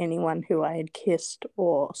have anyone who I had kissed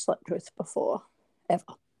or slept with before, ever.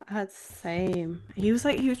 That's same. He was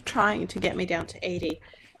trying to get me down to 80.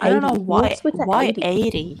 I don't know why. Why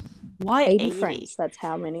 80? Why 80 friends? That's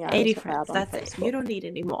how many I 80 was friends. allowed on That's Facebook. it. You don't need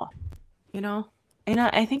any more. You know? And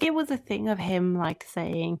I think it was a thing of him like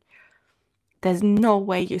saying, there's no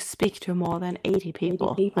way you speak to more than 80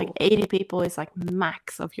 people. 80 people. Like 80 people is like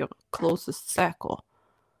max of your closest circle.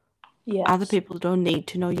 Yes. Other people don't need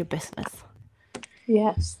to know your business.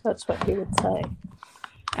 Yes, that's what he would say.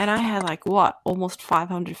 And I had almost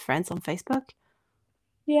 500 friends on Facebook.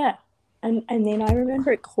 Yeah. And then I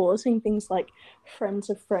remember it causing things like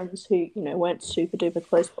friends of friends who, you know, weren't super duper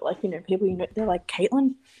close, but like, you know, people, you know, they're like,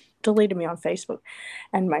 Caitlin deleted me on Facebook.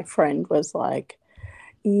 And my friend was like,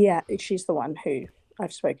 yeah, she's the one who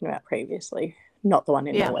I've spoken about previously, not the one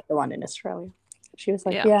in Norway, the one in Australia. She was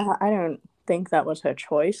like, yeah, I don't think that was her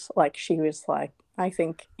choice. Like, she was like, I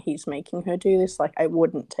think he's making her do this. Like, I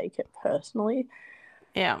wouldn't take it personally.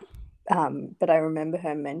 Yeah. But I remember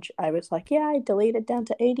her mention. I was like, yeah, I deleted down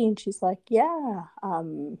to 80, and she's like, yeah,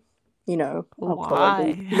 you know, I'll call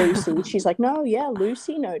her Lucy. She's like, no, yeah,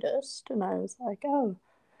 Lucy noticed, and I was like, oh,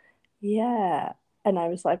 yeah, and I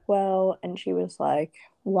was like, well, and she was like,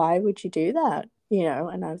 why would you do that? You know,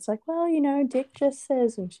 and I was like, well, you know, Dick just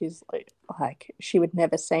says, and she's like, she would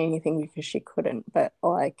never say anything because she couldn't, but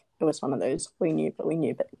like, it was one of those, we knew,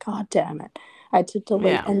 but God damn it, I had to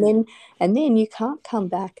delete, and then you can't come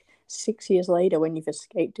back 6 years later when you've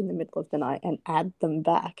escaped in the middle of the night and add them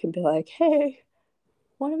back and be like, hey,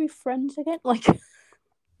 want to be friends again? Like,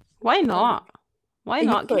 why not? Why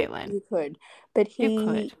not, Caitlin? You could, but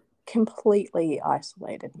he completely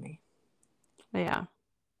isolated me. Yeah.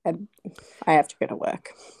 And I have to go to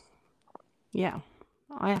work. Yeah.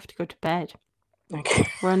 I have to go to bed. Okay.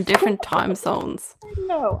 We're on different time zones.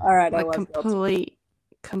 No. All right. Like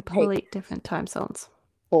complete different time zones.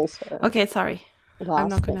 Also. Okay, sorry. I'm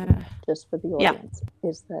not gonna. Just for the audience,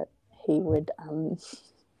 is that he would,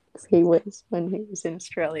 he was, when he was in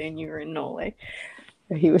Australia and you were in Norway,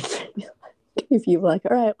 he would, if you were like,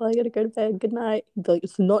 all right, well, I gotta go to bed, good night, he'd be like,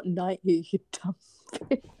 it's not night, you dumb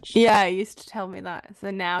bitch. Yeah, he used to tell me that.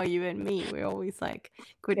 So now you and me, we're always like,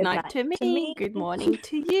 good night to me, good morning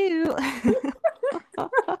to you.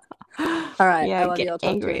 All right, yeah, I get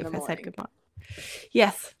angry if I said good morning.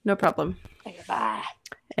 Yes, no problem. Okay, bye.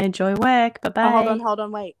 Enjoy work. Bye-bye. Oh, hold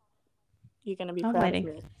on, wait. You're going to be proud of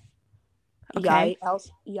me. Okay.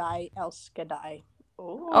 Jeg elsker deg.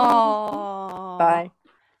 Oh. Bye.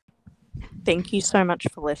 Thank you so much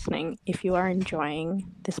for listening. If you are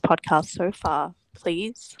enjoying this podcast so far,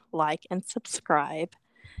 please like and subscribe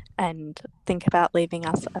and think about leaving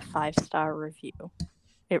us a 5-star review.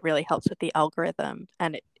 It really helps with the algorithm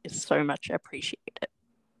and it is so much appreciated.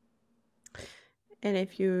 And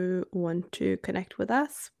if you want to connect with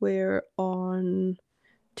us, we're on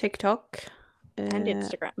TikTok and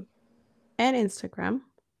Instagram.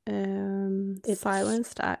 It's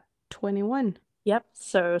silenced at 21. Yep.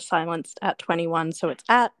 So silenced at 21. So it's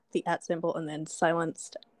at the @ symbol and then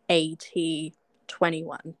silenced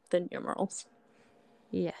AT21, the numerals.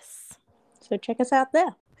 Yes. So check us out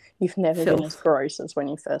there. You've never been as gross as when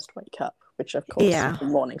you first wake up, which of course is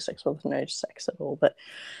morning sex with no sex at all, but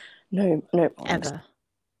no ever.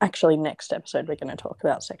 Actually, next episode we're going to talk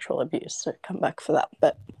about sexual abuse, so come back for that.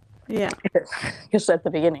 But yeah, because at the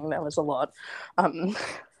beginning there was a lot.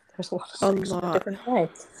 There's a lot of sex in a different way.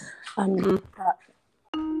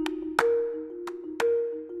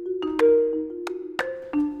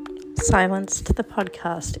 Silenced, the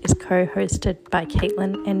podcast, is co-hosted by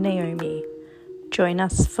Caitlin and Naomi. Join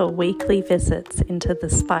us for weekly visits into the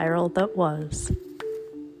spiral that was.